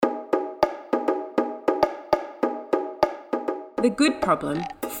The Good Problem,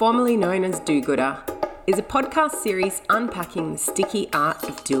 formerly known as Do-Gooder, is a podcast series unpacking the sticky art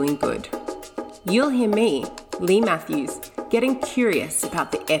of doing good. You'll hear me, Lee Matthews, getting curious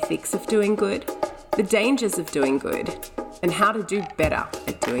about the ethics of doing good, the dangers of doing good, and how to do better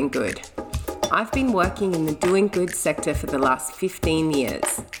at doing good. I've been working in the doing good sector for the last 15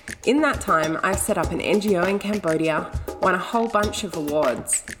 years. In that time, I've set up an NGO in Cambodia, won a whole bunch of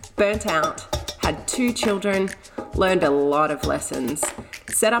awards, burnt out, had 2 children, learned a lot of lessons,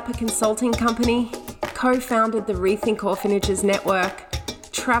 set up a consulting company, co-founded the Rethink Orphanages Network,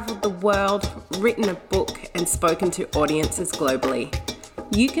 travelled the world, written a book, and spoken to audiences globally.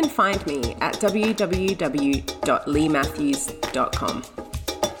 You can find me at www.leematthews.com.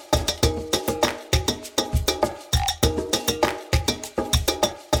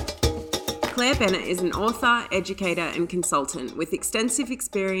 Claire Bennett is an author, educator and consultant with extensive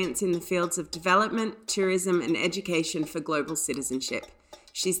experience in the fields of development, tourism and education for global citizenship.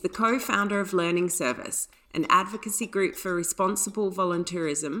 She's the co-founder of Learning Service, an advocacy group for responsible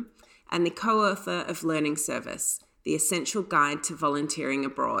voluntourism, and the co-author of Learning Service, the essential guide to volunteering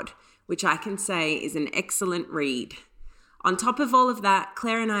abroad, which I can say is an excellent read. On top of all of that,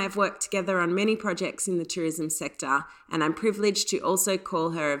 Claire and I have worked together on many projects in the tourism sector, and I'm privileged to also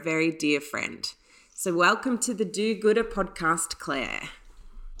call her a very dear friend. So welcome to the Do-Gooder podcast, Claire.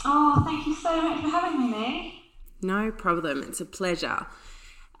 Oh, thank you so much for having me, Lee. No problem, it's a pleasure.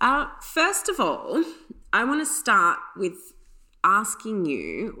 First of all, I want to start with asking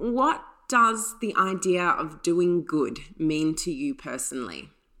you, what does the idea of doing good mean to you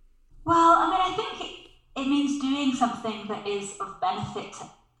personally? Well, I think it means doing something that is of benefit to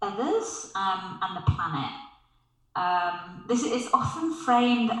others and the planet. This is often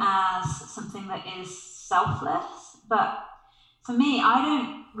framed as something that is selfless, but for me, I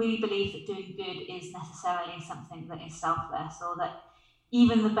don't really believe that doing good is necessarily something that is selfless, or that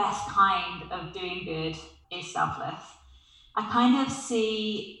even the best kind of doing good is selfless. I kind of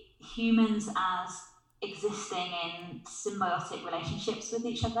see humans as existing in symbiotic relationships with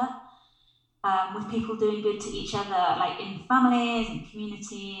each other. With people doing good to each other, like in families and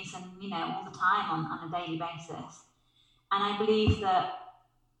communities and, all the time on a daily basis. And I believe that,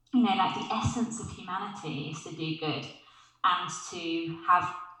 the essence of humanity is to do good and to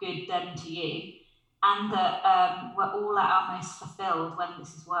have good done to you, and that we're all at our most fulfilled when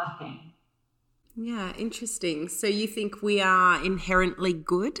this is working. Yeah, interesting. So you think we are inherently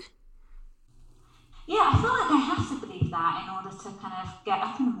good? Yeah, I feel like I have to believe that in order to kind of get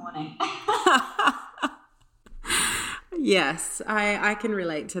up in the morning. Yes, I can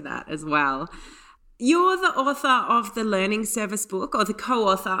relate to that as well. You're the author of the Learning Service book, or the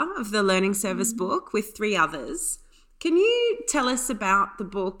co-author of the Learning Service book with 3 others. Can you tell us about the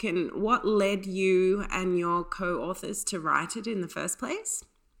book and what led you and your co-authors to write it in the first place?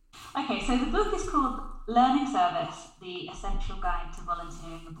 Okay, so the book is called Learning Service, the Essential Guide to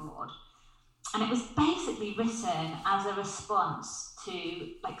Volunteering Abroad. And it was basically written as a response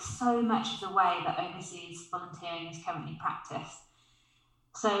to so much of the way that overseas volunteering is currently practiced.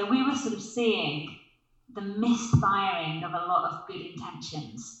 So we were sort of seeing the misfiring of a lot of good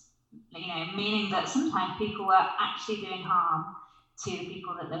intentions, meaning that sometimes people were actually doing harm to the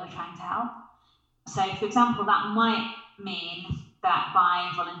people that they were trying to help. So, for example, that might mean that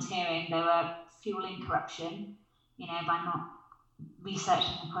by volunteering they were fueling corruption, by not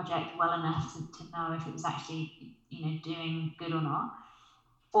researching the project well enough to know if it was actually, doing good or not.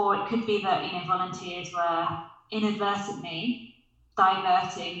 Or it could be that, volunteers were inadvertently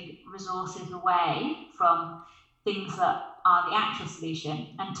diverting resources away from things that are the actual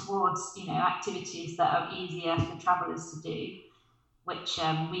solution and towards, activities that are easier for travellers to do, which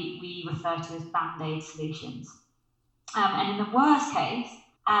we refer to as band-aid solutions. And in the worst case,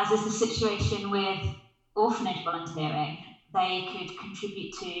 as is the situation with orphanage volunteering, they could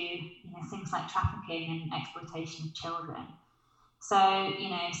contribute to things like trafficking and exploitation of children. So,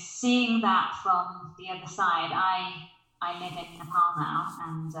 seeing that from the other side, I live in Nepal now,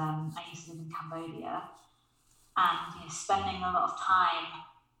 and I used to live in Cambodia, and spending a lot of time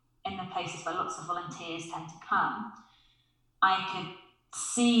in the places where lots of volunteers tend to come, I could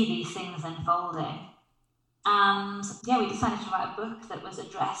see these things unfolding. And we decided to write a book that was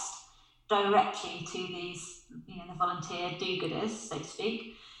addressed directly to these, the volunteer do-gooders, so to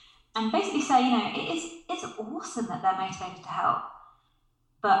speak, and basically say, it's awesome that they're motivated to help,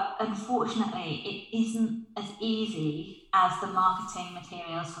 but unfortunately it isn't as easy as the marketing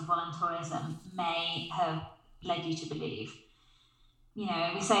materials for voluntourism may have led you to believe.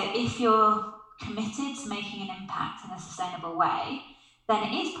 We say if you're committed to making an impact in a sustainable way, then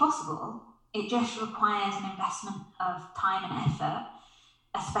it is possible it just requires an investment of time and effort,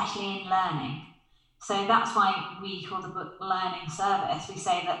 especially in learning. So that's why we call the book Learning Service. We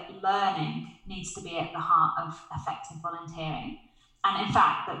say that learning needs to be at the heart of effective volunteering. And in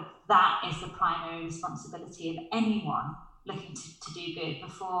fact, that is the primary responsibility of anyone looking to do good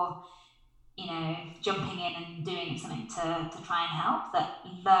before, jumping in and doing something to try and help, that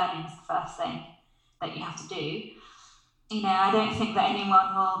learning is the first thing that you have to do. I don't think that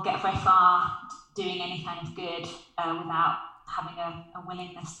anyone will get very far doing any kind of good without having a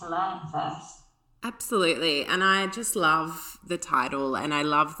willingness to learn first. Absolutely. And I just love the title, and I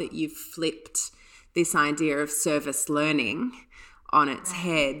love that you've flipped this idea of service learning on its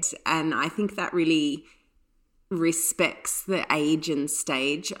head. And I think that really respects the age and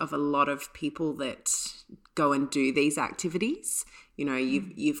stage of a lot of people that go and do these activities.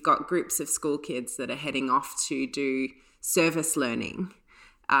 You've got groups of school kids that are heading off to do service learning,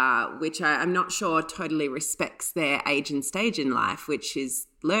 which I'm not sure totally respects their age and stage in life, which is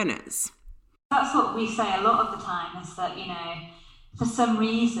learners. That's what we say a lot of the time, is that, for some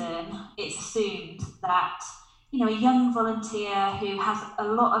reason it's assumed that, a young volunteer who has a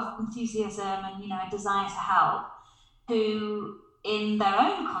lot of enthusiasm and, a desire to help, who in their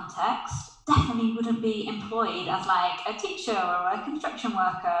own context definitely wouldn't be employed as like a teacher or a construction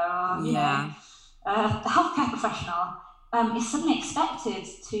worker or, a healthcare professional, is suddenly expected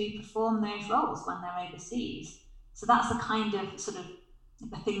to perform those roles when they're overseas. So that's the kind of sort of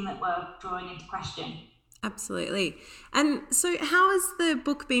the thing that we're drawing into question. Absolutely. And so how has the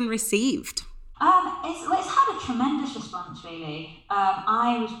book been received? It's had a tremendous response, really.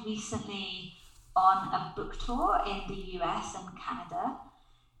 I was recently on a book tour in the US and Canada,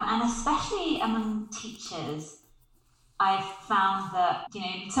 and especially among teachers, I've found that,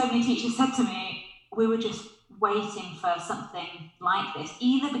 so many teachers said to me, we were just waiting for something like this,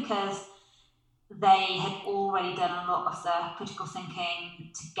 either because they had already done a lot of the critical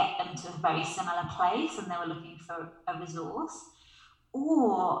thinking to get them to a very similar place and they were looking for a resource,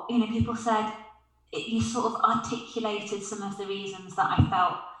 or, people said, you sort of articulated some of the reasons that I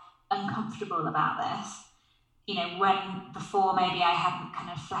felt uncomfortable about this, when before maybe I hadn't kind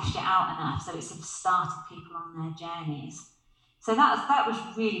of fleshed it out enough, so it sort of started people on their journeys. So that was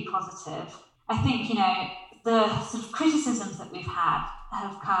really positive. I think, the sort of criticisms that we've had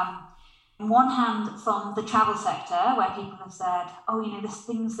have come, on one hand, from the travel sector, where people have said, there's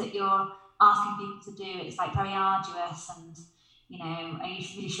things that you're asking people to do, it's like very arduous, and, are you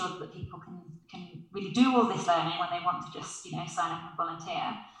really sure that people can really do all this learning when they want to just, sign up and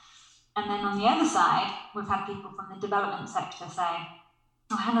volunteer? And then on the other side, we've had people from the development sector say,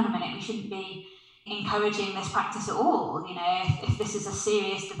 hang on a minute, we shouldn't be encouraging this practice at all. If this is a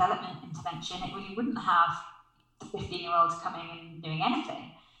serious development intervention, it really wouldn't have the 15-year-olds coming and doing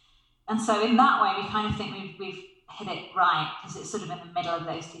anything. And so in that way, we kind of think we've hit it right, because it's sort of in the middle of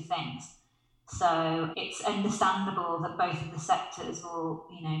those two things. So it's understandable that both of the sectors will,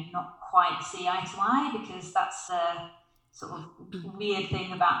 not quite see eye to eye, because that's the sort of weird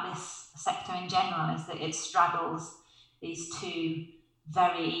thing about this sector in general, is that it straddles these two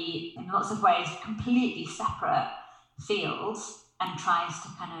very, in lots of ways, completely separate fields and tries to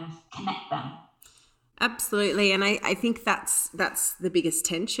kind of connect them. Absolutely. And I think that's the biggest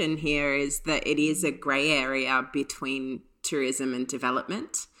tension here, is that it is a grey area between tourism and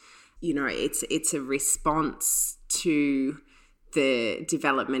development. It's a response to the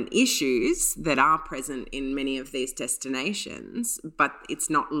development issues that are present in many of these destinations, but it's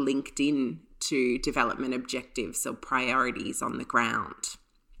not linked in to development objectives or priorities on the ground.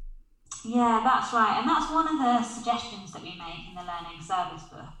 Yeah, that's right. And that's one of the suggestions that we make in the Learning Service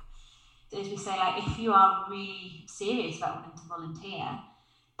book, is we say, like, if you are really serious about wanting to volunteer,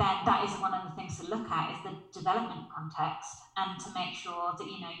 then that is one of the things to look at, is the development context, and to make sure that,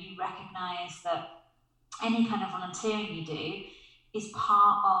 you recognise that any kind of volunteering you do is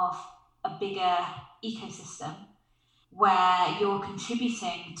part of a bigger ecosystem where you're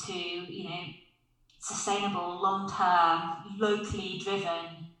contributing to, sustainable, long-term, locally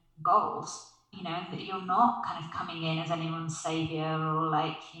driven goals, and that you're not kind of coming in as anyone's saviour or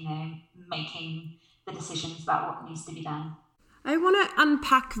making the decisions about what needs to be done. I want to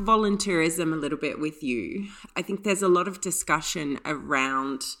unpack voluntourism a little bit with you. I think there's a lot of discussion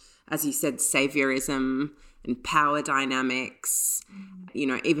around, as you said, saviorism and power dynamics,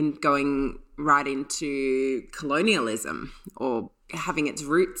 even going right into colonialism or having its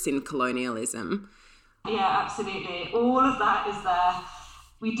roots in colonialism. Yeah, absolutely. All of that is there.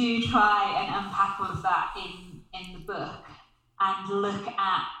 We do try and unpack all of that in the book and look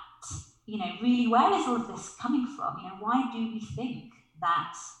at, really, where is all of this coming from? Why do we think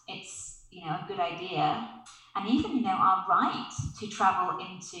that it's, a good idea, and even, our right to travel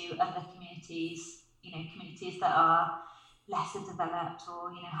into other communities, communities that are lesser developed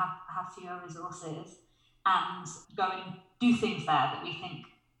or, have fewer resources, and go and do things there that we think,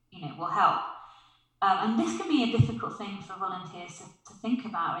 will help. And this can be a difficult thing for volunteers to think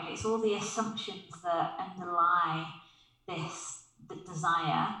about, really. It's all the assumptions that underlie the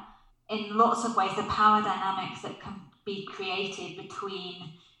desire. In lots of ways, the power dynamics that can be created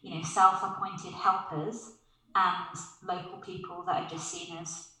between, self-appointed helpers and local people that are just seen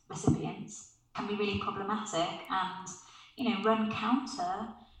as recipients can be really problematic and, run counter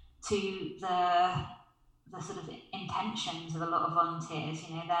to the sort of intentions of a lot of volunteers.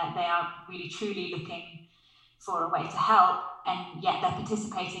 They are really truly looking for a way to help, and yet they're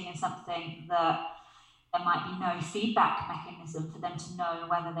participating in something that there might be no feedback mechanism for them to know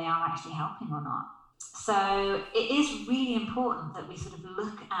whether they are actually helping or not. So it is really important that we sort of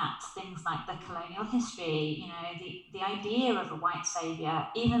look at things like the colonial history, the idea of a white saviour,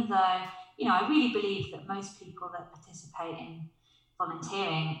 even though, I really believe that most people that participate in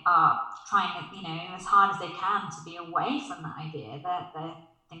volunteering are trying, as hard as they can to be away from that idea. They're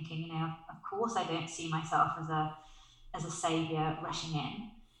thinking, of course I don't see myself as a saviour rushing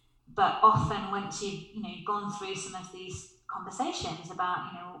in. But often once you've gone through some of these conversations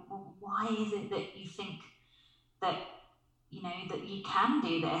about, well, why is it that you think that, that you can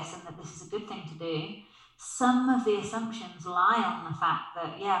do this and that this is a good thing to do, some of the assumptions lie on the fact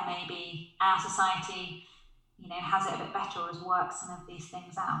that, maybe our society, has it a bit better or has worked some of these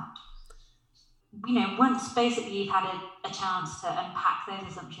things out. Once basically you've had a chance to unpack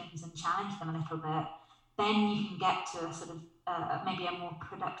those assumptions and challenge them a little bit, then you can get to a sort of maybe a more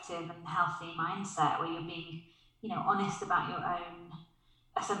productive and healthy mindset where you're being, honest about your own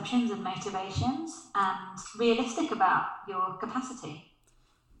assumptions and motivations and realistic about your capacity.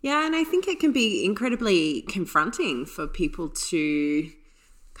 Yeah, and I think it can be incredibly confronting for people to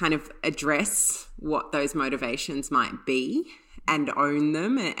kind of address what those motivations might be and own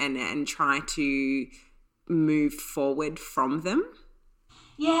them and try to move forward from them.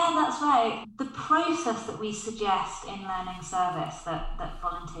 Yeah, that's right. The process that we suggest in learning service that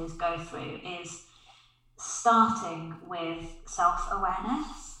volunteers go through is starting with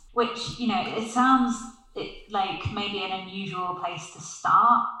self-awareness, which, it sounds like maybe an unusual place to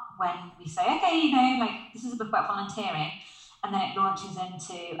start when we say, okay, this is a book about volunteering, and then it launches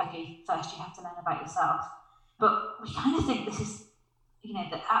into, okay, first you have to learn about yourself. But we kind of think this is,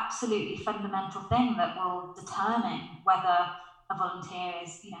 the absolutely fundamental thing that will determine whether a volunteer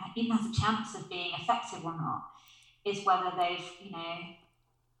is, even has a chance of being effective or not, is whether they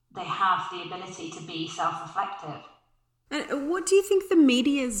have the ability to be self-reflective. And what do you think the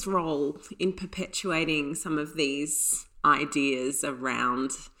media's role in perpetuating some of these ideas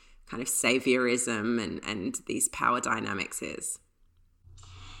around kind of saviorism and these power dynamics is?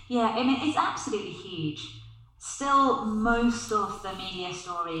 Yeah, it's absolutely huge. Still, most of the media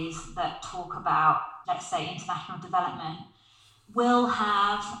stories that talk about, let's say, international development will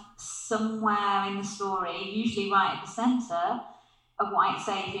have somewhere in the story, usually right at the centre, a white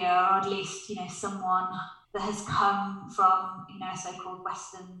saviour, or at least, someone that has come from, a so-called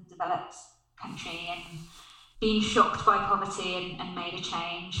Western developed country and been shocked by poverty and made a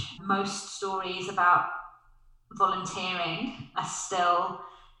change. Most stories about volunteering are still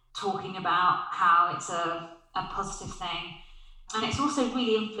talking about how it's a positive thing. And it's also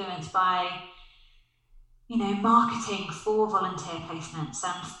really influenced by, marketing for volunteer placements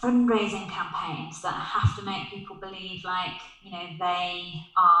and fundraising campaigns that have to make people believe they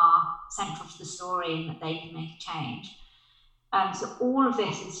are central to the story and that they can make a change. So all of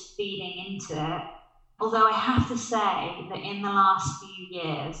this is feeding into it. Although I have to say that in the last few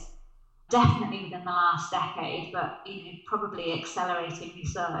years, definitely within the last decade, but probably acceleratingly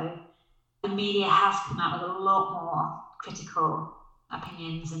so, the media has come out with a lot more critical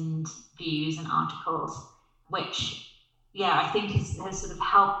opinions and views and articles, which, I think has sort of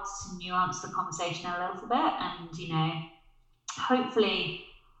helped to nuance the conversation a little bit. And, hopefully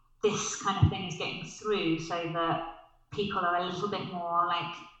this kind of thing is getting through so that people are a little bit more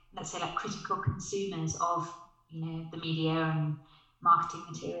let's say critical consumers of, the media and marketing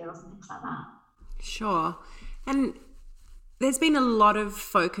materials and things like that. Sure. And there's been a lot of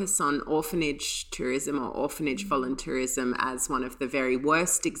focus on orphanage tourism or orphanage voluntourism as one of the very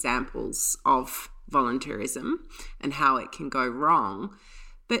worst examples of volunteerism and how it can go wrong.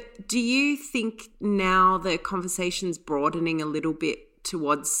 But do you think now the conversation's broadening a little bit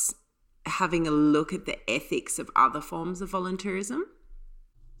towards having a look at the ethics of other forms of volunteerism?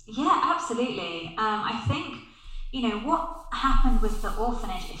 Yeah, absolutely. I think, what happened with the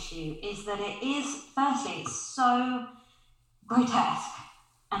orphanage issue is that firstly, it's so grotesque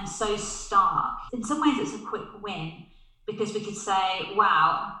and so stark. In some ways, it's a quick win because we could say,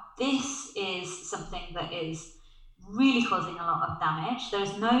 wow, this is something that is really causing a lot of damage.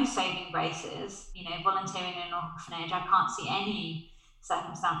 There's no saving graces, volunteering in an orphanage. I can't see any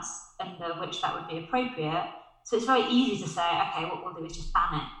circumstance under which that would be appropriate. So it's very easy to say, okay, what we'll do is just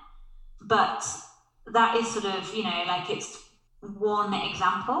ban it. But that is sort of, it's one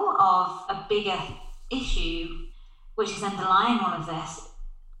example of a bigger issue which is underlying all of this,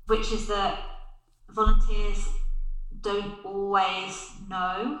 which is that volunteers don't always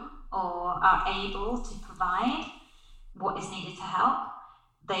know or are able to provide what is needed to help.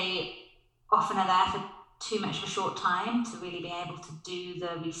 They often are there for too much of a short time to really be able to do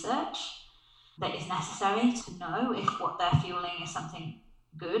the research that is necessary to know if what they're fueling is something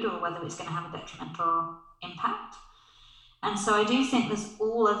good or whether it's going to have a detrimental impact. And so I do think there's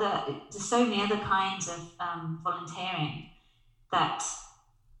so many other kinds of volunteering that,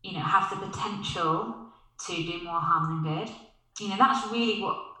 have the potential to do more harm than good. That's really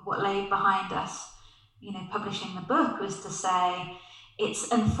what lay behind us, publishing the book, was to say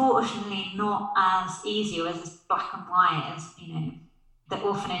it's unfortunately not as easy or as black and white as, the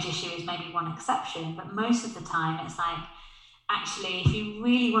orphanage issue is maybe one exception, but most of the time it's like, actually, if you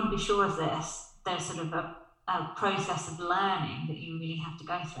really want to be sure of this, there's sort of a process of learning that you really have to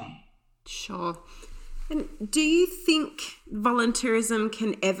go through. Sure. And do you think volunteerism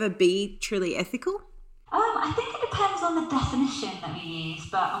can ever be truly ethical? I think it depends on the definition that we use,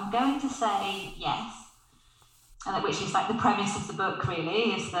 but I'm going to say yes, which is like the premise of the book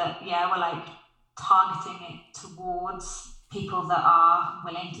really, is that, we're like targeting it towards people that are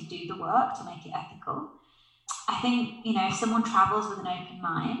willing to do the work to make it ethical. I think, if someone travels with an open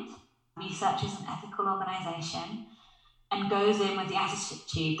mind, researches an ethical organisation, and goes in with the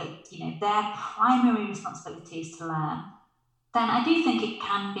attitude that, their primary responsibility is to learn, then I do think it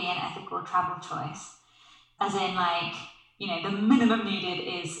can be an ethical travel choice. As in, the minimum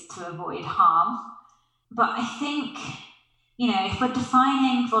needed is to avoid harm. But I think, if we're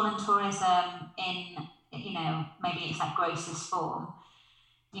defining voluntourism in, maybe it's like grossest form,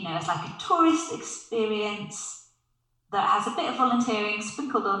 as like a tourist experience that has a bit of volunteering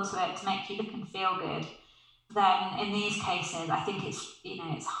sprinkled onto it to make you look and feel good, then in these cases, I think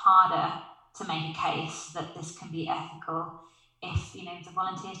it's harder to make a case that this can be ethical if, the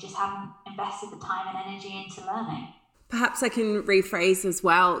volunteers just haven't invested the time and energy into learning. Perhaps I can rephrase as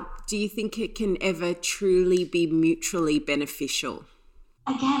well. Do you think it can ever truly be mutually beneficial?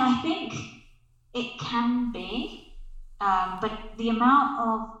 Again, I think it can be, but the amount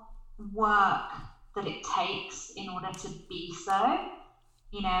of work that it takes in order to be so,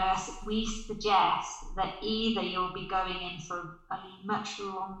 we suggest that either you'll be going in for a much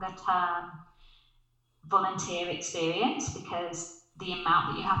longer term volunteer experience because the amount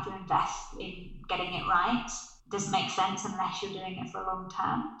that you have to invest in getting it right doesn't make sense unless you're doing it for a long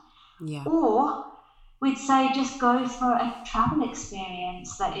term. Yeah. Or we'd say just go for a travel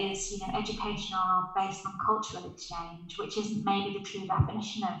experience that is, educational or based on cultural exchange, which isn't maybe the true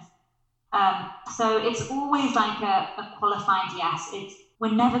definition of. So it's always like a qualified yes.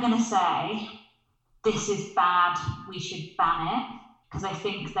 We're never going to say this is bad, we should ban it, because I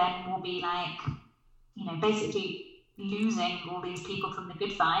think then we'll be basically losing all these people from the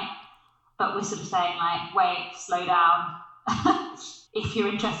good fight. But we're sort of saying wait, slow down. If you're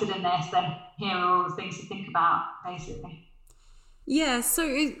interested in this, then here are all the things to think about, basically. Yeah,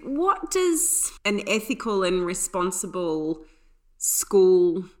 so what does an ethical and responsible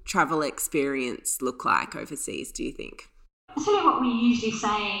school travel experience look like overseas, do you think? I'll tell you what we usually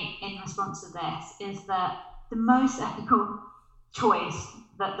say in response to this is that the most ethical choice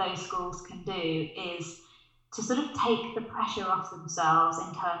that those schools can do is to sort of take the pressure off themselves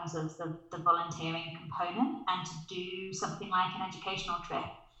in terms of the volunteering component and to do something like an educational trip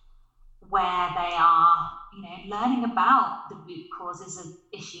where they are, learning about the root causes of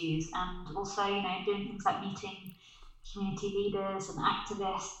issues and also, doing things like meeting community leaders and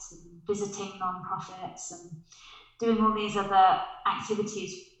activists and visiting non-profits and doing all these other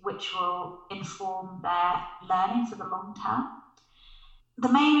activities which will inform their learning for the long term.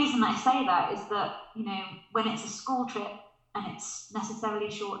 The main reason I say that is that, when it's a school trip and it's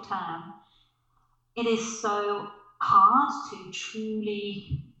necessarily short term, it is so hard to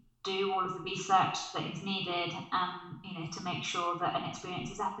truly do all of the research that is needed and, to make sure that an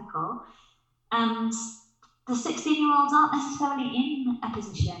experience is ethical. And the 16-year-olds aren't necessarily in a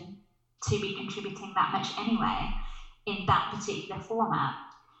position to be contributing that much anyway in that particular format.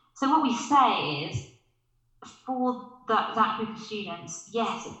 So what we say is, for that group of students,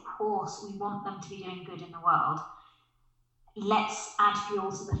 yes, of course, we want them to be doing good in the world. Let's add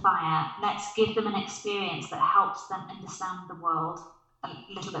fuel to the fire. Let's give them an experience that helps them understand the world a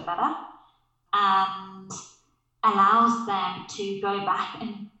little bit better and allows them to go back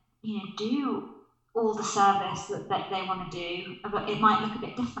and, do all the service that they want to do. But it might look a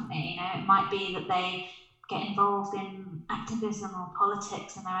bit differently. It might be that they get involved in activism or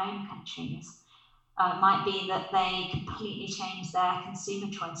politics in their own countries. It might be that they completely change their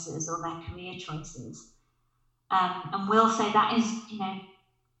consumer choices or their career choices. And we'll say that is,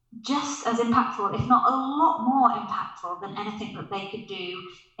 just as impactful, if not a lot more impactful than anything that they could do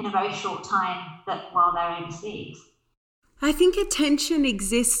in a very short time while they're overseas. I think a tension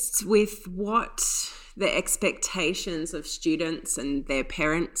exists with what the expectations of students and their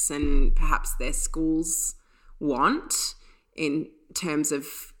parents and perhaps their schools want in terms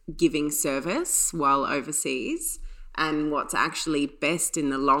of giving service while overseas, and what's actually best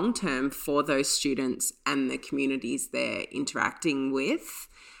in the long term for those students and the communities they're interacting with.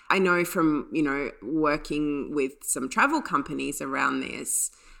 I know from, working with some travel companies around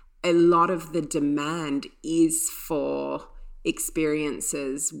this, a lot of the demand is for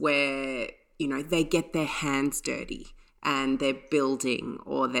experiences where, they get their hands dirty and they're building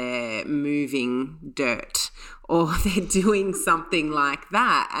or they're moving dirt or they're doing something like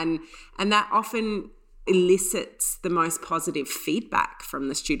that. And that often elicits the most positive feedback from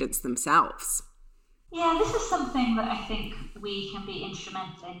the students themselves. Yeah, this is something that I think we can be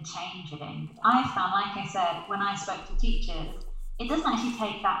instrumental in changing. I found, like I said, when I spoke to teachers, it doesn't actually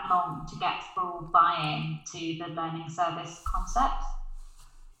take that long to get full buy-in to the learning service concept.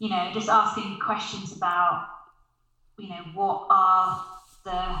 Just asking questions about, what are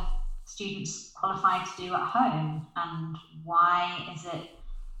the students qualified to do at home and why is it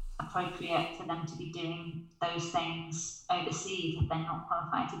appropriate for them to be doing those things overseas if they're not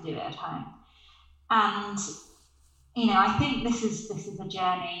qualified to do it at home. And, I think this is a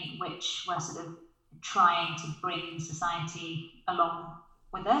journey which we're sort of trying to bring society along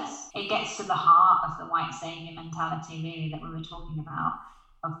with us. It gets to the heart of the white saviour mentality, really, that we were talking about,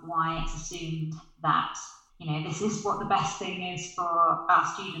 of why it's assumed that, this is what the best thing is for our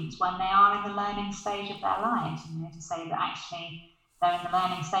students when they are in the learning stage of their lives, to say that actually they're in the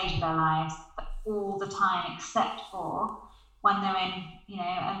learning stage of their lives all the time, except for when they're in,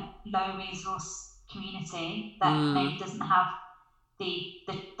 a low resource community that maybe doesn't have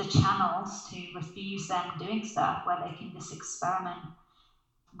the channels to refuse them doing stuff, where they can just experiment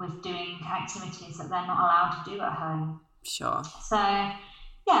with doing activities that they're not allowed to do at home. Sure. So,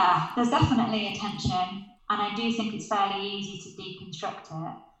 yeah, there's definitely a tension, and I do think it's fairly easy to deconstruct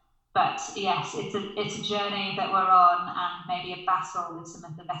it. But yes, it's a journey that we're on, and maybe a battle with some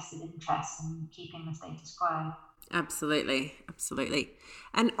of the vested interests in keeping the status quo. Absolutely.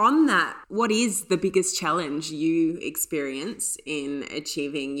 And on that, what is the biggest challenge you experience in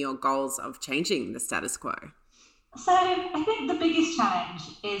achieving your goals of changing the status quo? So I think the biggest challenge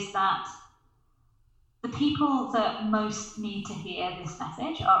is that the people that most need to hear this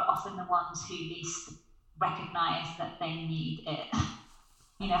message are often the ones who least recognise that they need it.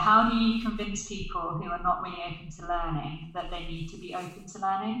 How do you convince people who are not really open to learning that they need to be open to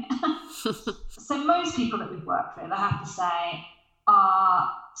learning? So most people that we've worked with, I have to say,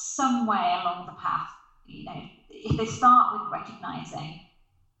 are some way along the path. If they start with recognising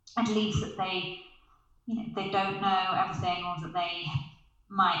at least that they don't know everything, or that they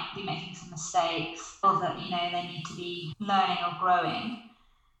might be making some mistakes, or that, they need to be learning or growing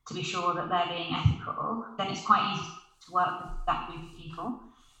to be sure that they're being ethical, then it's quite easy to work with that group of people.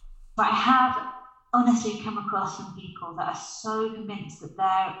 But I have honestly come across some people that are so convinced that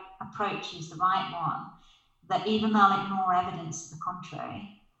their approach is the right one, that even they'll ignore evidence to the contrary.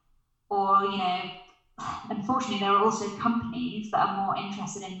 Or, unfortunately, there are also companies that are more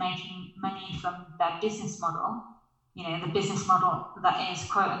interested in making money from their business model, the business model that is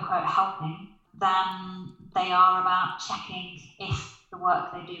quote unquote helping, than they are about checking if the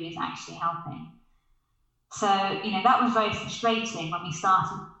work they do is actually helping. So, that was very frustrating when we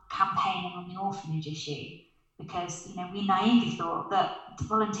started campaigning on the orphanage issue, because, we naively thought that the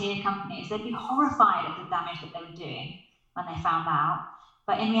volunteer companies, they'd be horrified at the damage that they were doing when they found out.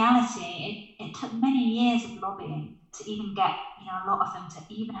 But in reality, it took many years of lobbying to even get, a lot of them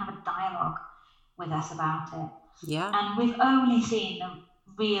to even have a dialogue with us about it. Yeah. And we've only seen the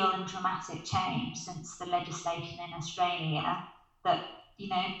real and dramatic change since the legislation in Australia that,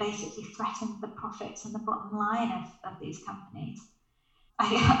 basically threatened the profits and the bottom line of these companies.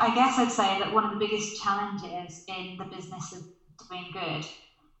 I guess I'd say that one of the biggest challenges in the business of doing good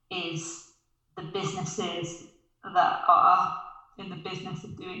is the businesses that are in the business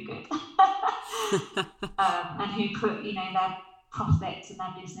of doing good, and who put, their profits and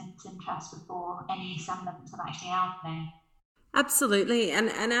their business interests before any semblance of actually helping. Absolutely. And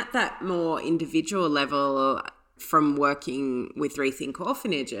at that more individual level, from working with Rethink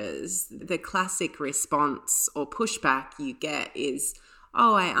Orphanages, the classic response or pushback you get is,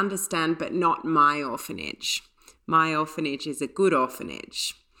 oh, I understand, but not my orphanage. My orphanage is a good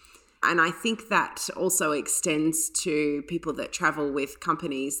orphanage. And I think that also extends to people that travel with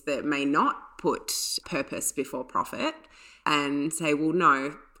companies that may not put purpose before profit and say, well,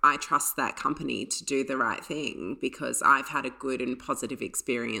 no, I trust that company to do the right thing because I've had a good and positive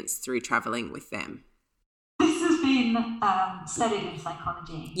experience through traveling with them. This has been studied in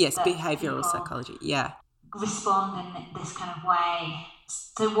psychology. Yes, behavioural psychology, yeah. Respond in this kind of way.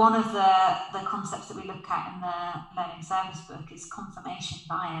 So one of the concepts that we look at in the learning service book is confirmation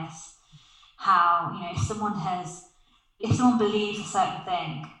bias. How, if someone believes a certain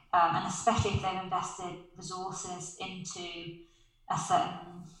thing, and especially if they've invested resources into a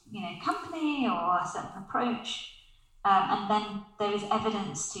certain, company or a certain approach, and then there is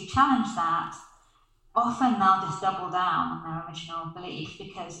evidence to challenge that, often they'll just double down on their original belief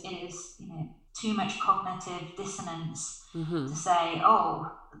because it is, too much cognitive dissonance to say,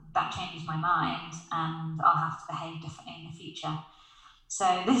 oh, that changes my mind and I'll have to behave differently in the future.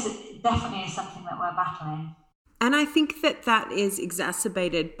 So this definitely is something that we're battling. And I think that is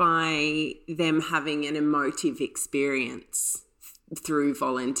exacerbated by them having an emotive experience through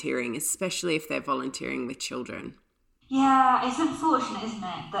volunteering, especially if they're volunteering with children. Yeah, it's unfortunate, isn't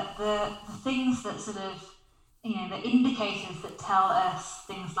it, that the things that sort of, the indicators that tell us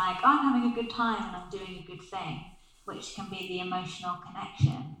things like, I'm having a good time and I'm doing a good thing, which can be the emotional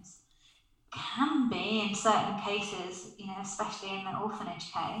connections, can be, in certain cases, especially in the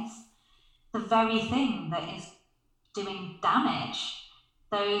orphanage case, the very thing that is doing damage.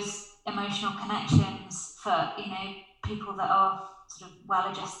 Those emotional connections for, people that are sort of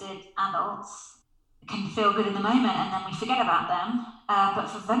well-adjusted adults can feel good in the moment and then we forget about them. But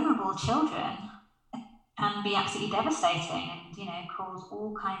for vulnerable children, it can be absolutely devastating and, cause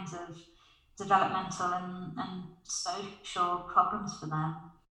all kinds of developmental and social problems for them.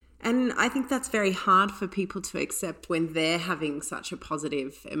 And I think that's very hard for people to accept when they're having such a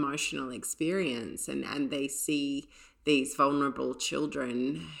positive emotional experience and they see these vulnerable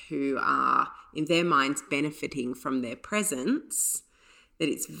children who are, in their minds, benefiting from their presence, that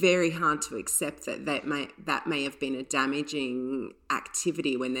it's very hard to accept that may have been a damaging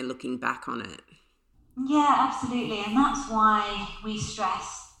activity when they're looking back on it. Yeah, absolutely. And that's why we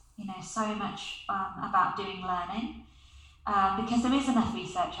stress, so much about doing learning. Because there is enough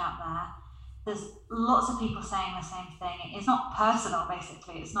research out there. There's lots of people saying the same thing. It's not personal,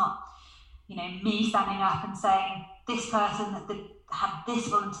 basically. It's not, me standing up and saying this person that had this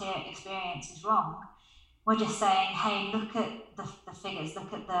volunteer experience is wrong. We're just saying, hey, look at the figures,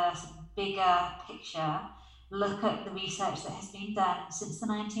 look at the sort of bigger picture, look at the research that has been done since the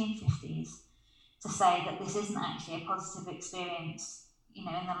 1950s to say that this isn't actually a positive experience, in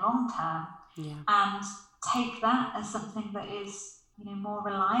the long term. Yeah. And take that as something that is, more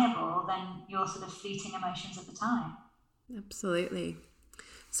reliable than your sort of fleeting emotions at the time. Absolutely.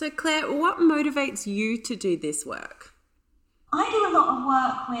 So Claire, what motivates you to do this work? I do a lot of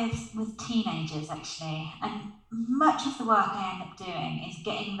work with teenagers, actually, and much of the work I end up doing is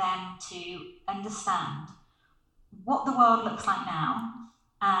getting them to understand what the world looks like now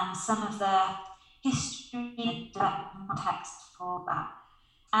and some of the history and context for that,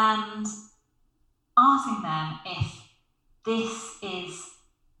 and asking them if this is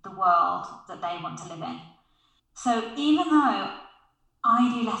the world that they want to live in. So even though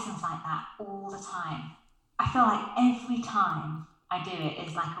I do lessons like that all the time, I feel like every time I do it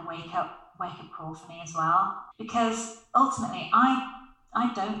is like a wake up call for me as well. Because ultimately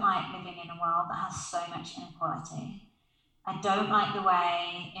I don't like living in a world that has so much inequality. I don't like the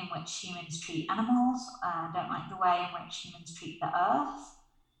way in which humans treat animals. I don't like the way in which humans treat the earth.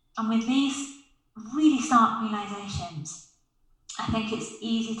 And with these really stark realizations, I think it's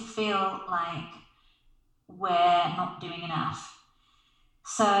easy to feel like we're not doing enough.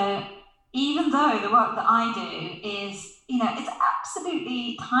 So even though the work that I do is, it's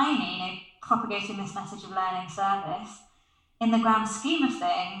absolutely tiny, propagating this message of learning service, in the grand scheme of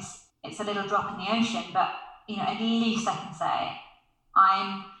things, it's a little drop in the ocean, but, at least I can say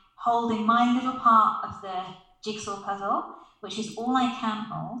I'm holding my little part of the jigsaw puzzle, which is all I can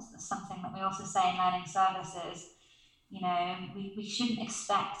hold. That's something that we also say in learning services. We shouldn't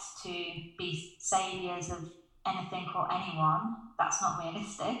expect to be saviours of anything or anyone. That's not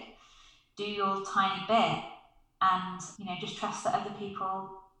realistic. do your tiny bit and, just trust that other people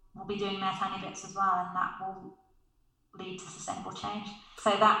will be doing their tiny bits as well, and that will lead to sustainable change.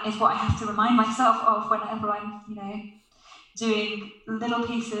 So that is what I have to remind myself of whenever I'm, doing little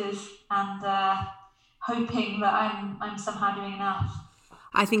pieces and hoping that I'm somehow doing enough.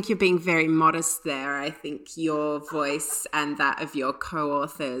 I think you're being very modest there. I think your voice and that of your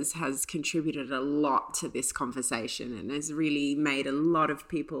co-authors has contributed a lot to this conversation and has really made a lot of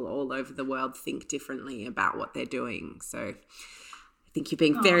people all over the world think differently about what they're doing. So I think you're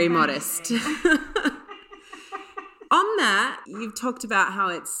being very modest. On that, you've talked about how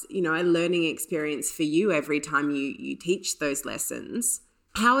it's, a learning experience for you every time you teach those lessons.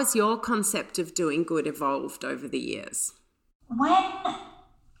 How has your concept of doing good evolved over the years? When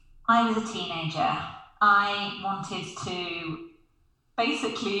I was a teenager, I wanted to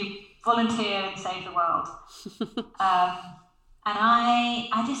basically volunteer and save the world. And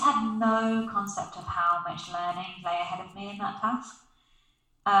I just had no concept of how much learning lay ahead of me in that task.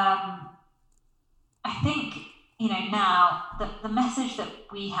 I think, now the message that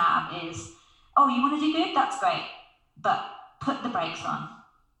we have is, oh, you want to do good? That's great. But put the brakes on.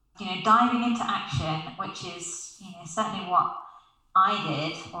 Diving into action, which is, certainly what I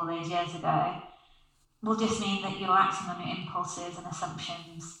did all those years ago, will just mean that you're acting on your impulses and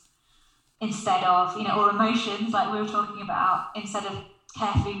assumptions instead of, or emotions like we were talking about, instead of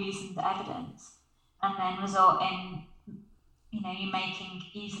carefully reasoned evidence, and then result in, you making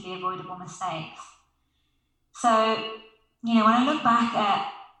easily avoidable mistakes. So, when I look back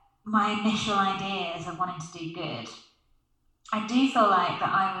at my initial ideas of wanting to do good, I do feel like that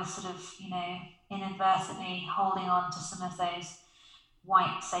I was sort of, inadvertently holding on to some of those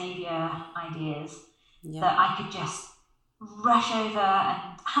white saviour ideas that I could just rush over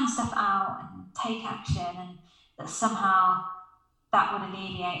and hand stuff out and take action, and that somehow that would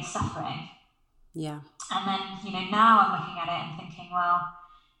alleviate suffering. Yeah. And then, now I'm looking at it and thinking, well,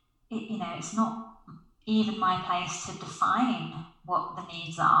 it's not even my place to define what the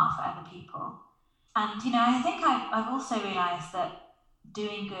needs are for other people. And, I think I've also realised that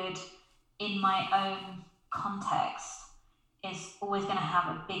doing good in my own context is always going to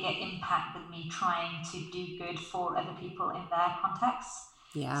have a bigger impact than me trying to do good for other people in their contexts.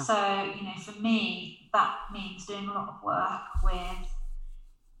 Yeah. So, for me, that means doing a lot of work with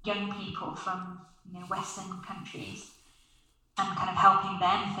young people from, Western countries and kind of helping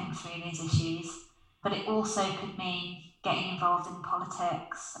them think through these issues. But it also could mean getting involved in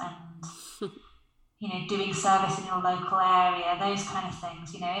politics and, doing service in your local area, those kind of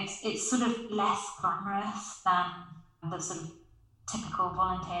things. It's sort of less glamorous than the sort of typical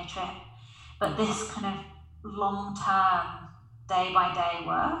volunteer trip. But this kind of long-term, day-by-day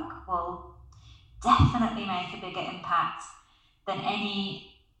work will definitely make a bigger impact than any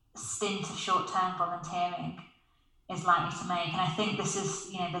stint of short-term volunteering is likely to make. And I think this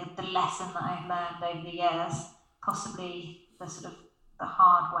is, the lesson that I've learned over the years, possibly the sort of the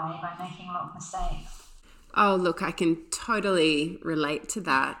hard way by making a lot of mistakes. Oh, look, I can totally relate to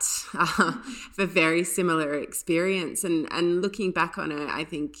that. A very similar experience. And looking back on it, I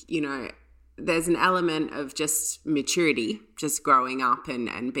think, there's an element of just maturity, just growing up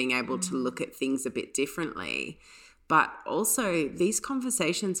and being able to look at things a bit differently. But also these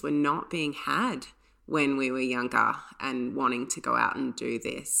conversations were not being had when we were younger and wanting to go out and do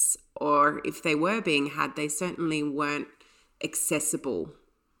this. Or if they were being had, they certainly weren't accessible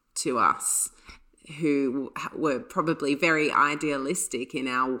to us, who were probably very idealistic in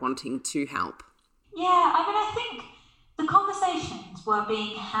our wanting to help. Yeah, I think the conversations were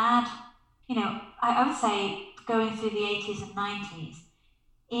being had, I would say going through the 80s and 90s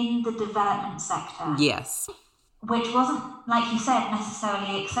in the development sector. Yes. Which wasn't, like you said,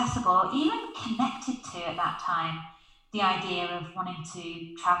 necessarily accessible or even connected to at that time the idea of wanting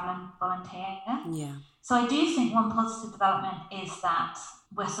to travel and volunteer. Yeah. So I do think one positive development is that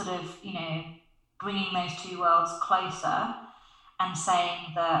we're sort of, bringing those two worlds closer and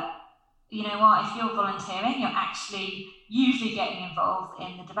saying that, if you're volunteering, you're actually usually getting involved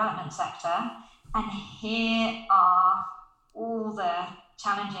in the development sector, and here are all the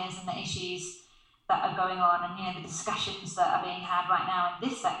challenges and the issues that are going on, and the discussions that are being had right now in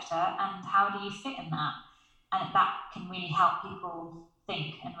this sector, and how do you fit in that? And that can really help people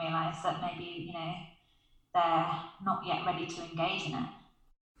think and realise that maybe they're not yet ready to engage in it.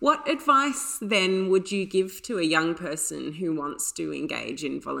 What advice then would you give to a young person who wants to engage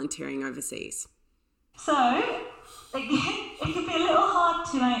in volunteering overseas? So it can be a little hard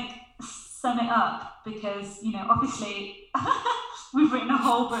to sum it up because obviously we've written a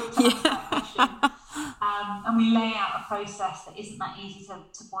whole book to answer that question. and we lay out a process that isn't that easy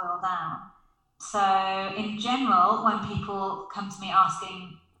to boil down. So in general, when people come to me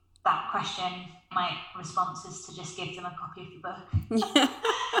asking that question, my response is to just give them a copy of the book.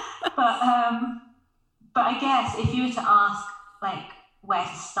 But I guess if you were to ask like where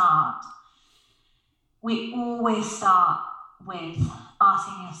to start, we always start with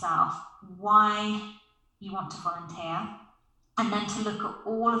asking yourself why you want to volunteer, and then to look at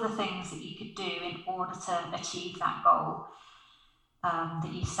all of the things that you could do in order to achieve that goal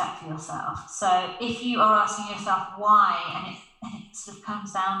that you set for yourself. So if you are asking yourself why, and it sort of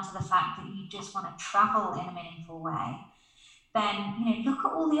comes down to the fact that you just want to travel in a meaningful way, then look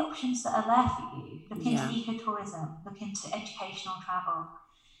at all the options that are there for you. Look into ecotourism, look into educational travel,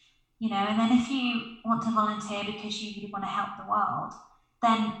 and then if you want to volunteer because you really want to help the world,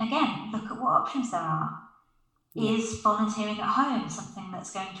 then again, look at what options there are. Yeah. Is volunteering at home something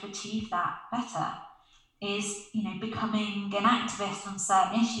that's going to achieve that better? Is becoming an activist on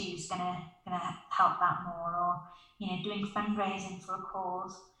certain issues gonna help that more, or doing fundraising for a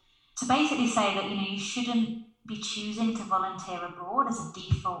cause? To basically say that you shouldn't be choosing to volunteer abroad as a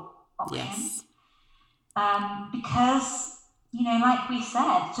default option. Yes. Because like we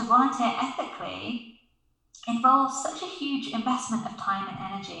said, to volunteer ethically involves such a huge investment of time and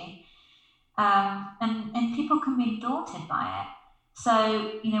energy, and people can be daunted by it.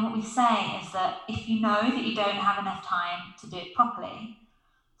 So, what we say is that if you know that you don't have enough time to do it properly,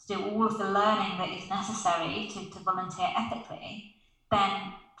 to do all of the learning that is necessary to volunteer ethically,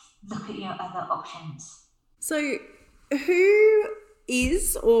 then look at your other options. So, who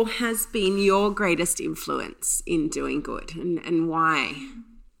is or has been your greatest influence in doing good, and why?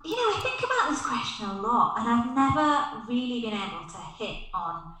 I think about this question a lot, and I've never really been able to hit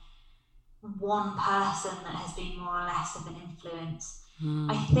on one person that has been more or less of an influence.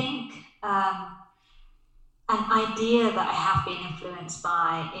 I think an idea that I have been influenced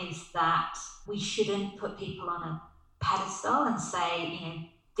by is that we shouldn't put people on a pedestal and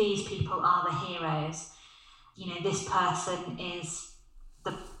say, these people are the heroes. This person is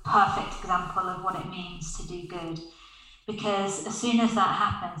the perfect example of what it means to do good. Because as soon as that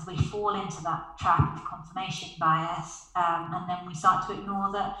happens, we fall into that trap of confirmation bias, and then we start to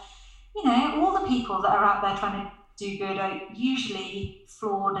ignore that all the people that are out there trying to do good are usually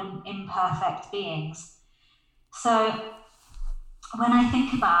flawed and imperfect beings. So when I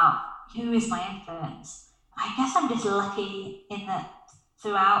think about who is my influence, I guess I'm just lucky in that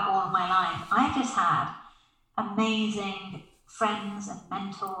throughout all of my life, I've just had amazing friends and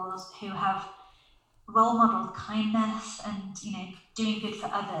mentors who have role modeled kindness and, doing good for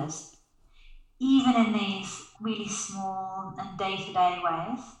others, even in these really small and day-to-day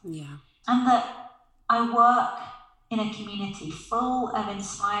ways. Yeah. And that I work in a community full of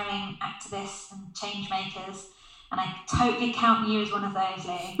inspiring activists and change makers, and I totally count you as one of those,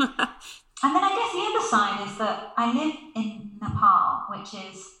 Lee. And then I guess the other side is that I live in Nepal, which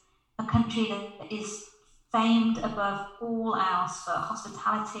is a country that is famed above all else for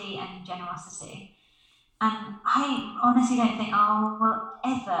hospitality and generosity. And I honestly don't think I will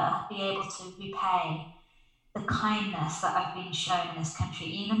ever be able to repay the kindness that I've been shown in this country,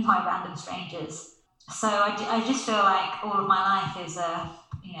 even by random strangers. So I just feel like all of my life is a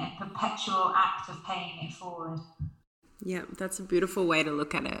perpetual act of paying it forward. Yeah, that's a beautiful way to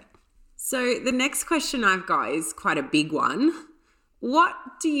look at it. So the next question I've got is quite a big one. What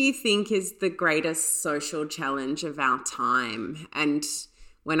do you think is the greatest social challenge of our time? And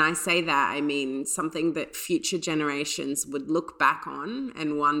when I say that, I mean something that future generations would look back on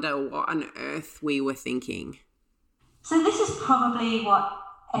and wonder what on earth we were thinking. So this is probably what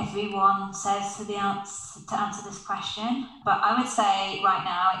everyone says to answer this question, but I would say right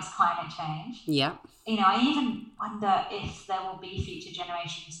now it's climate change. Yeah. I even wonder if there will be future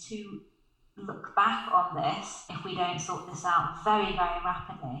generations to look back on this if we don't sort this out very, very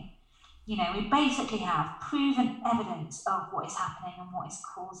rapidly. We basically have proven evidence of what is happening and what is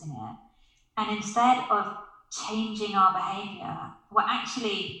causing it. And instead of changing our behaviour, we're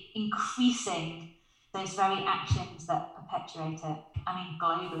actually increasing those very actions that perpetuate it. I mean,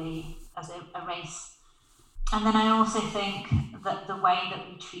 globally, as a race. And then I also think that the way that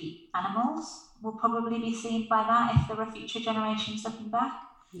we treat animals will probably be seen by that if there are future generations looking back.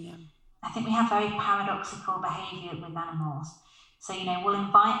 Yeah. I think we have very paradoxical behaviour with animals. So, we'll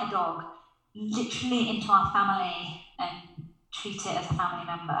invite a dog literally into our family and treat it as a family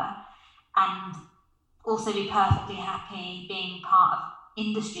member, and also be perfectly happy being part of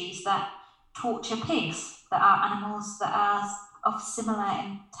industries that torture pigs, that are animals that are of similar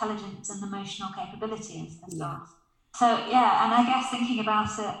intelligence and emotional capabilities and stuff. So, and I guess thinking about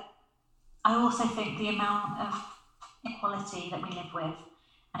it I also think the amount of inequality that we live with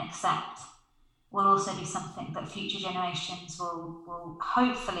and accept will also be something that future generations will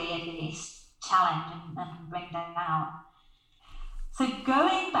hopefully at least challenge and bring down. So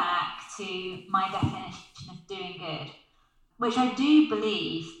going back to my definition of doing good, which I do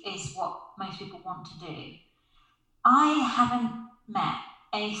believe is what most people want to do, I haven't met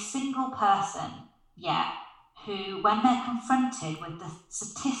a single person yet who, when they're confronted with the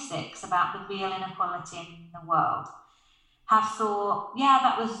statistics about the real inequality in the world, have thought, yeah,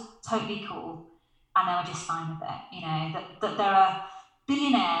 that was totally cool, and they were just fine with it. You know, that there are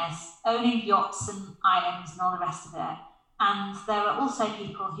billionaires owning yachts and islands and all the rest of it, and there are also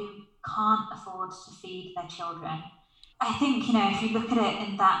people who can't afford to feed their children. I think, you know, if you look at it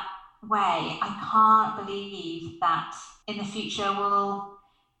in that way, I can't believe that in the future we'll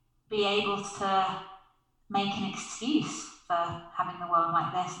be able to make an excuse for having the world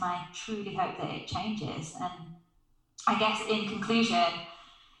like this, and I truly hope that it changes. And I guess in conclusion,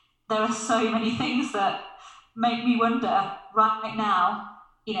 there are so many things that make me wonder right now,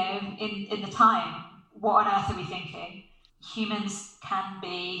 you know, in the time, what on earth are we thinking? Humans can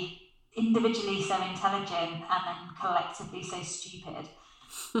be individually so intelligent and then collectively so stupid.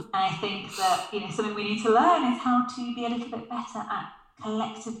 And I think that, you know, something we need to learn is how to be a little bit better at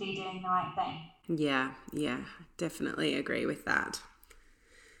collectively doing the right thing. Yeah, definitely agree with that.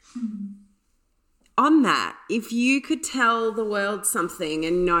 On that, if you could tell the world something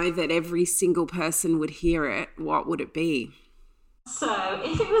and know that every single person would hear it, what would it be? So,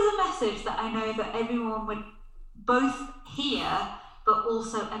 if it was a message that I know that everyone would both hear but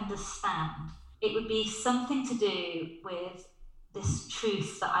also understand, it would be something to do with this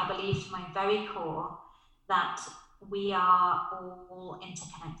truth that I believe to my very core, that we are all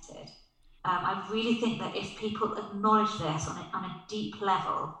interconnected. I really think that if people acknowledge this on a deep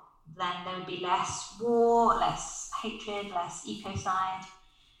level, then there would be less war, less hatred, less ecocide,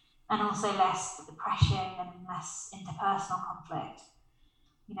 and also less depression and less interpersonal conflict.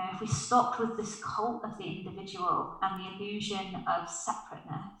 You know, if we stopped with this cult of the individual and the illusion of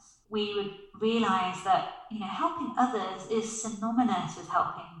separateness, we would realize that, you know, helping others is synonymous with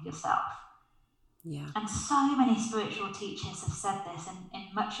helping yourself. Yeah. And so many spiritual teachers have said this in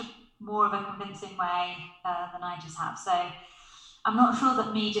much more of a convincing way than I just have. So I'm not sure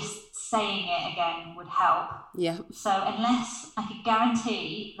that me just saying it again would help. Yeah. So unless I could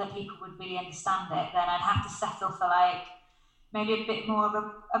guarantee that people would really understand it, then I'd have to settle for like maybe a bit more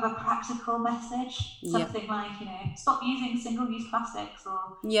of a practical message. Something like, you know, stop using single-use plastics,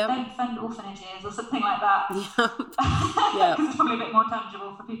 or don't fund orphanages, or something like that. Because it's probably a bit more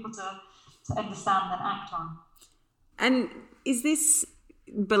tangible for people to understand and act on. And is this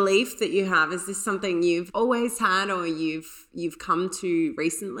belief that you have, is this something you've always had or you've come to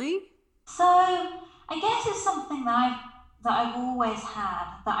recently? So I guess it's something that I've always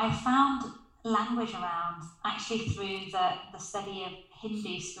had, that I found language around actually through the study of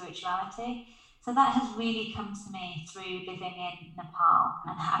Hindu spirituality. So that has really come to me through living in Nepal,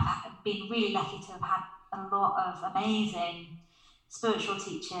 and have been really lucky to have had a lot of amazing spiritual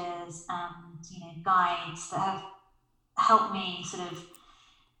teachers and, you know, guides that have helped me sort of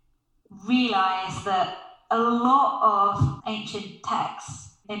realize that a lot of ancient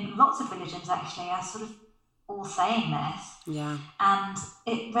texts in lots of religions actually are sort of all saying this. Yeah. And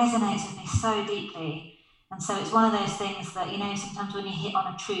it resonates with me so deeply. And so it's one of those things that, you know, sometimes when you hit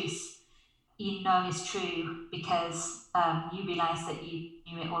on a truth, you know is true because you realise that you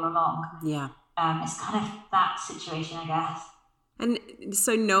knew it all along. Yeah. It's kind of that situation, I guess. And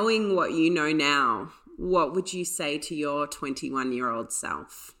so knowing what you know now, what would you say to your 21-year-old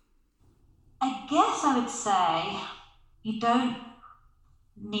self? I guess I would say you don't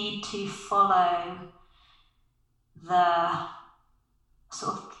need to follow the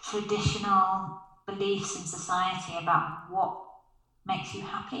sort of traditional beliefs in society about what makes you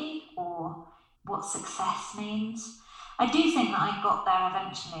happy or what success means. I do think that I got there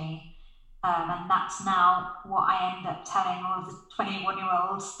eventually, and that's now what I end up telling all of the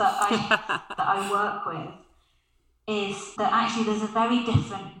 21-year-olds that I work with, is that actually there's a very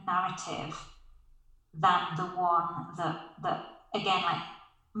different narrative than the one that again, like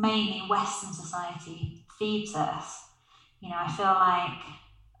mainly Western society feeds us. You know, I feel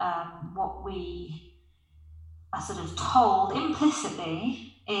like what we are sort of told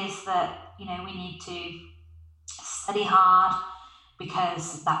implicitly is that, you know, we need to study hard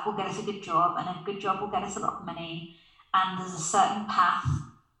because that will get us a good job, and a good job will get us a lot of money, and there's a certain path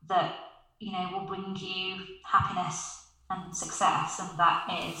that, you know, will bring you happiness and success, and that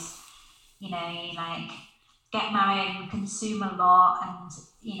is, you know, like get married and consume a lot, and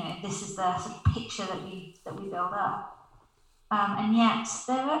this is the sort of picture that we build up. And yet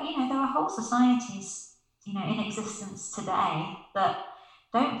there are whole societies in existence today that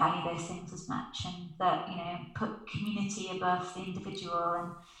don't value those things as much, and that put community above the individual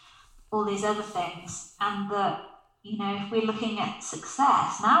and all these other things. And that if we're looking at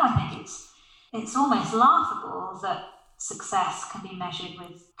success now, I think it's almost laughable that success can be measured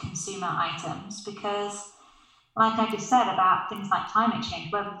with consumer items, because, like I just said about things like climate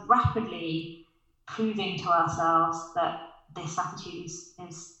change, we're rapidly proving to ourselves that this attitude is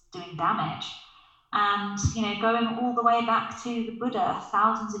doing damage. And going all the way back to the Buddha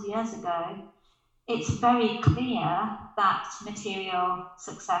thousands of years ago, it's very clear that material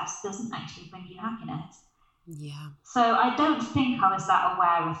success doesn't actually bring you happiness. Yeah. So I don't think I was that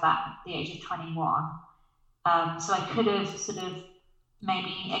aware of that at the age of 21. So I could have sort of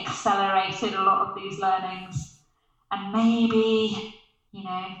maybe accelerated a lot of these learnings, and maybe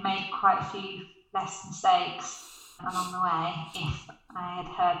made quite a few less mistakes along the way if I had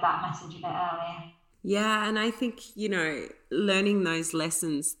heard that message a bit earlier. Yeah, and I think, learning those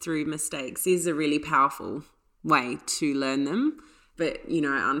lessons through mistakes is a really powerful way to learn them. But,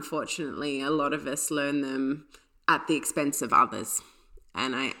 unfortunately, a lot of us learn them at the expense of others.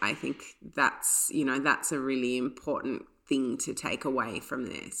 And I think that's a really important thing to take away from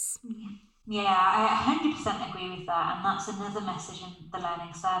this. Yeah, I 100% agree with that. And that's another message in the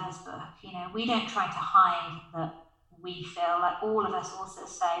Learning Service book. We don't try to hide that we feel like all of us also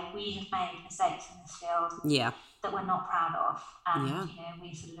say we have made mistakes in this field that we're not proud of. And,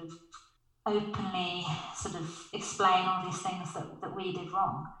 we sort of openly sort of explain all these things that we did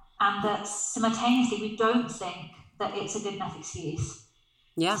wrong. And that simultaneously we don't think that it's a good enough excuse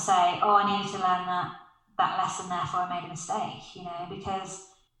to say, oh, I needed to learn that lesson, therefore I made a mistake, because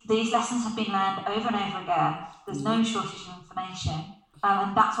these lessons have been learned over and over again. There's no shortage of information.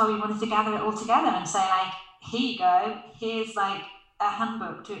 And that's why we wanted to gather it all together and say, like, here you go, here's like a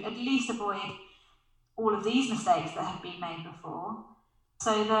handbook to at least avoid all of these mistakes that have been made before.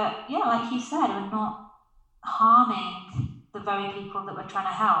 So that, like you said, we're not harming the very people that we're trying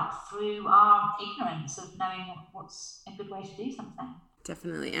to help through our ignorance of knowing what's a good way to do something.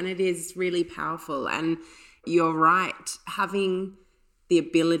 Definitely. And it is really powerful. And you're right, having the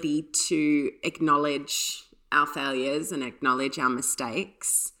ability to acknowledge our failures and acknowledge our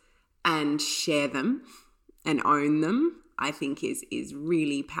mistakes and share them and own them, I think is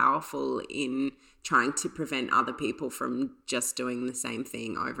really powerful in trying to prevent other people from just doing the same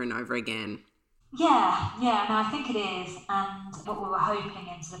thing over and over again. Yeah, no, I think it is. And what we were hoping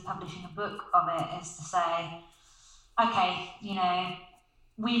in sort of publishing a book of it is to say, okay,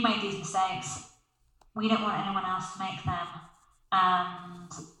 we've made these mistakes. We don't want anyone else to make them.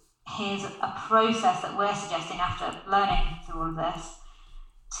 And here's a process that we're suggesting after learning through all of this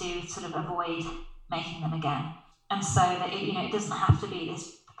to sort of avoid making them again. And so that it doesn't have to be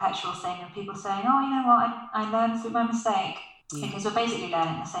this perpetual thing of people saying, oh, you know what, I learned through my mistake. Because we're basically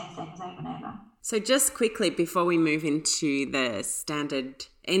learning the same things over and over. So just quickly, before we move into the standard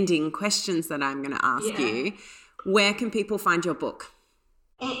ending questions that I'm going to ask you, where can people find your book?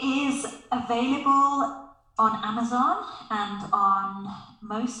 It is available on Amazon and on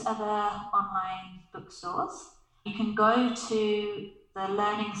most other online bookstores. You can go to the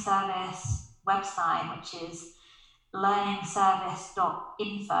Learning Service website, which is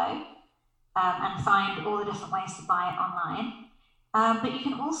learningservice.info, and find all the different ways to buy it online. But you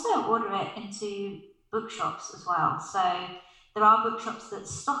can also order it into bookshops as well. So there are bookshops that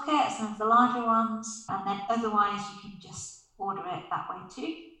stock it, some of the larger ones, and then otherwise you can just order it that way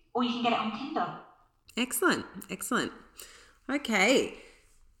too. Or you can get it on Kindle. Excellent. Okay.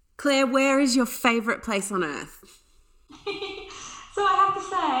 Claire, where is your favourite place on earth? So I have to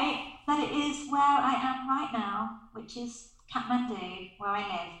say that it is where I am right now, which is Kathmandu, where I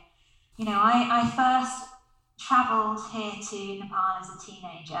live. I first travelled here to Nepal as a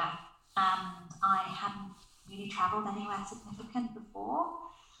teenager, and I hadn't really travelled anywhere significant before.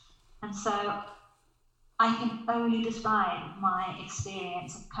 And so I can only describe my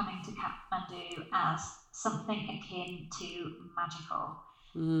experience of coming to Kathmandu as something akin to magical.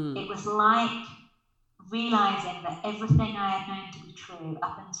 It was like realising that everything I had known to be true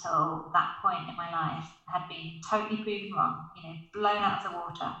up until that point in my life had been totally proven wrong, blown out of the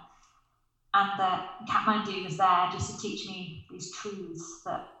water. And that Kathmandu was there just to teach me these truths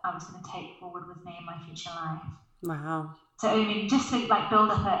that I was going to take forward with me in my future life. Wow. So, just to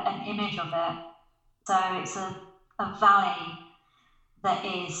build up an image of it. So it's a valley that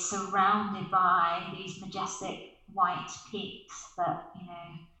is surrounded by these majestic white peaks that,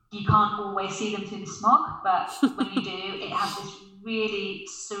 you can't always see them through the smog, but when you do, it has this really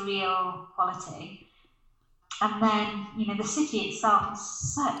surreal quality. And then, the city itself is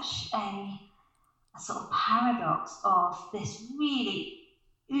such a sort of paradox of this really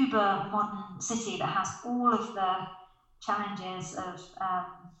uber modern city that has all of the challenges of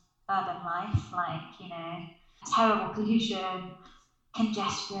urban life, like, terrible pollution,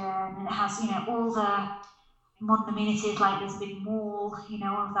 congestion, and it has, all the modern amenities, like there's a big mall,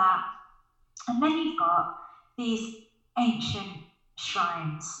 all of that. And then you've got these ancient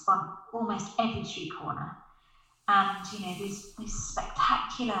shrines on almost every street corner. And, these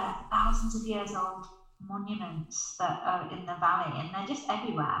spectacular, thousands of years old monuments that are in the valley, and they're just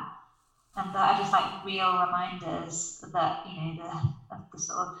everywhere. And that are just like real reminders that, the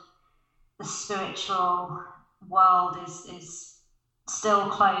sort of the spiritual world is still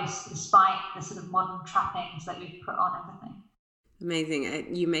close despite the sort of modern trappings that we've put on everything.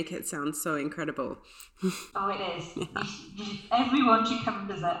 Amazing. You make it sound so incredible. Oh, it is. Yeah. Everyone should come and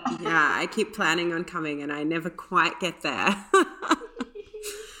visit. Yeah, I keep planning on coming and I never quite get there.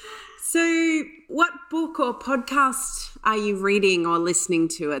 So what book or podcast are you reading or listening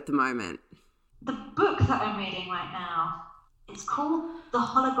to at the moment? The book that I'm reading right now is called The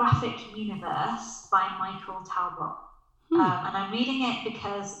Holographic Universe by Michael Talbot. And I'm reading it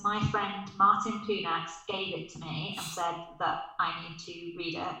because my friend Martin Punax gave it to me and said that I need to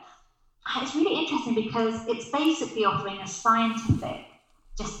read it. It's really interesting because it's basically offering a scientific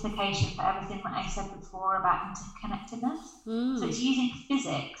justification for everything that I said before about interconnectedness. So it's using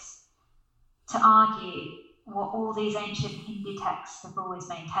physics to argue what all these ancient Hindu texts have always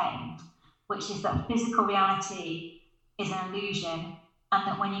maintained, which is that physical reality is an illusion, and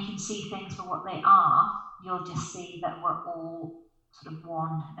that when you can see things for what they are, you'll just see that we're all sort of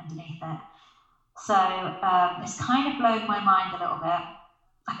one underneath it. So it's kind of blown my mind a little bit.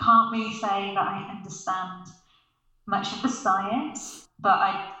 I can't really say that I understand much of the science, but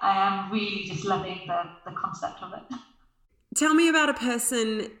I am really just loving the concept of it. Tell me about a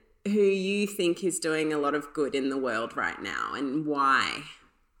person who you think is doing a lot of good in the world right now and why.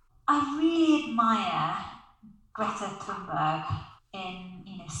 I really admire Greta Thunberg in,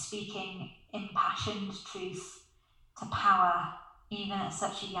 speaking impassioned truth to power even at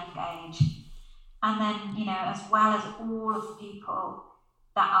such a young age. And then, as well as all of the people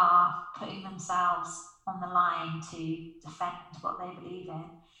that are putting themselves on the line to defend what they believe in.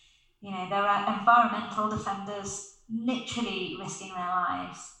 There are environmental defenders literally risking their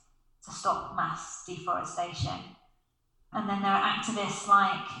lives to stop mass deforestation. And then there are activists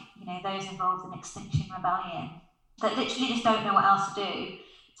like, those involved in Extinction Rebellion that literally just don't know what else to do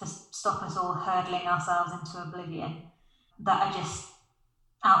to stop us all hurtling ourselves into oblivion, that are just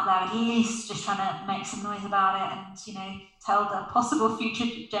out there at least just trying to make some noise about it and, tell the possible future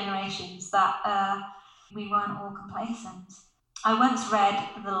generations that we weren't all complacent. I once read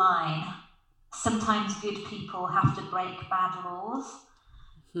the line, "Sometimes good people have to break bad laws."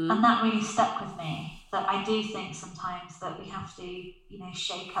 And that really stuck with me, that I do think sometimes that we have to,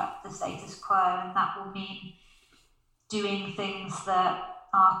 shake up the status quo, and that will mean doing things that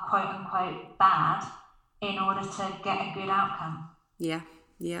are quote unquote bad in order to get a good outcome. Yeah,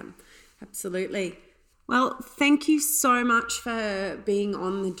 absolutely. Well, thank you so much for being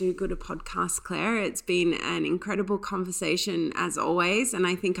on the Do Gooder podcast, Claire. It's been an incredible conversation as always, and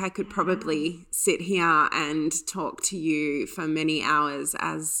I think I could probably sit here and talk to you for many hours,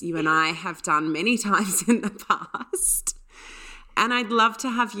 as you and I have done many times in the past. And I'd love to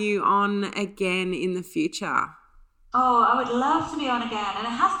have you on again in the future. Oh, I would love to be on again. And it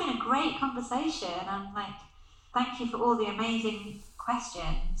has been a great conversation. And thank you for all the amazing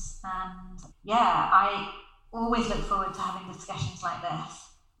questions. And I always look forward to having discussions like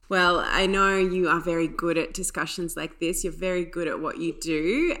this. Well, I know you are very good at discussions like this. You're very good at what you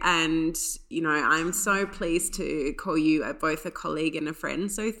do. And, I'm so pleased to call you both a colleague and a friend.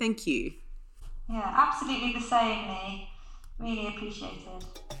 So thank you. Yeah, absolutely the same, Lee. Really appreciated.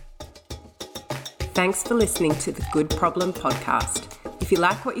 Thanks for listening to the Good Problem podcast. If you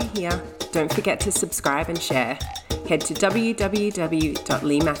like what you hear, don't forget to subscribe and share. Head to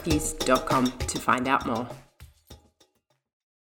www.leematthews.com to find out more.